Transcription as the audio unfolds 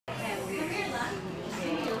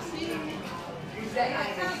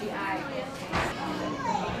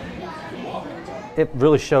It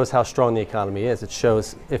really shows how strong the economy is. It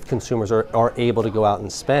shows if consumers are able to go out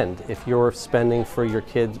and spend. If you're spending for your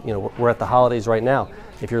kids, we're at the holidays right now.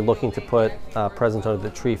 If you're looking to put a present under the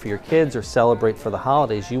tree for your kids or celebrate for the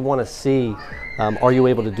holidays, you want to see, are you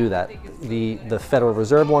able to do that? The Federal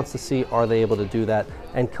Reserve wants to see, are they able to do that?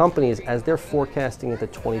 And companies, as they're forecasting into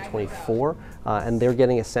 2024, and they're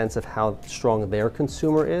getting a sense of how strong their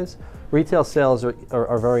consumer is, retail sales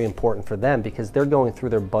are very important for them because they're going through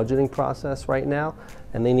their budgeting process right now,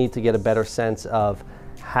 and they need to get a better sense of,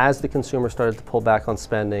 has the consumer started to pull back on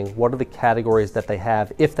spending? What are the categories that they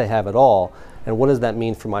have, if they have at all? And what does that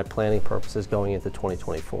mean for my planning purposes going into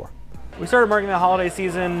 2024? We started marketing the holiday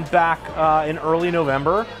season back in early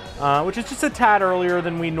November, which is just a tad earlier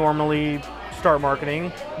than we normally start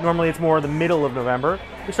marketing. Normally it's more the middle of November.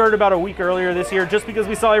 We started about a week earlier this year just because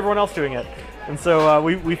we saw everyone else doing it. And so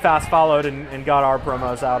we fast followed and got our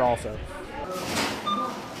promos out also.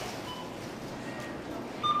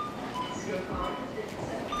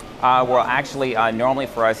 Well, actually, normally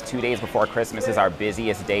for us, 2 days before Christmas is our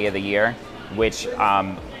busiest day of the year, which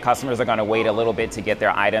customers are going to wait a little bit to get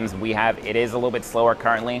their items. It is a little bit slower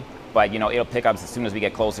currently, but it'll pick up as soon as we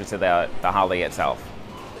get closer to the holiday itself.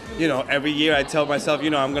 Every year I tell myself,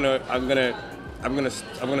 I'm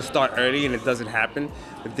gonna start early, and it doesn't happen.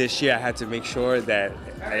 But this year I had to make sure that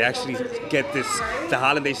I actually get the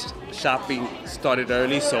holiday shopping started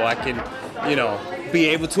early, so I can, be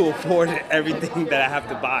able to afford everything that I have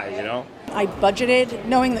to buy. I budgeted,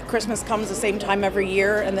 knowing that Christmas comes the same time every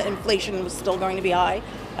year and that inflation was still going to be high.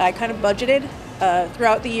 I kind of budgeted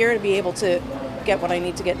throughout the year to be able to get what I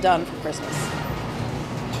need to get done for Christmas.